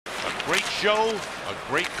great show, a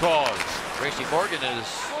great cause. Tracy Morgan is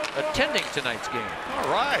attending tonight's game. All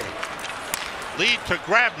right. Lead to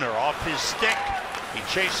Grabner off his stick. He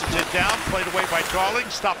chases it down, played away by Darling,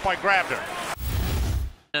 stopped by Grabner.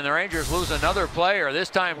 And the Rangers lose another player. This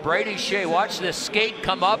time Brady Skjei. Watch this skate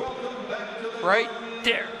come up right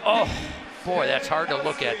there. Oh, boy, that's hard to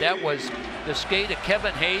look at. That was the skate of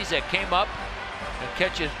Kevin Hayes that came up and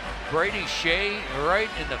catches Brady Skjei right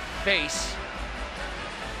in the face.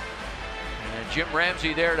 And Jim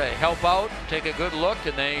Ramsey there to help out, take a good look,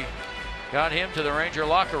 and they got him to the Ranger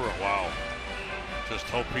locker room. Wow. Just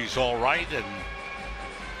hope he's all right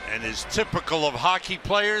and is typical of hockey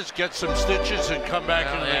players, get some stitches and come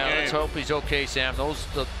back into the game. Let's hope he's okay, Sam.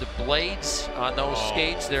 The blades on those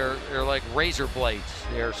skates, they're like razor blades.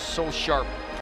 They're so sharp.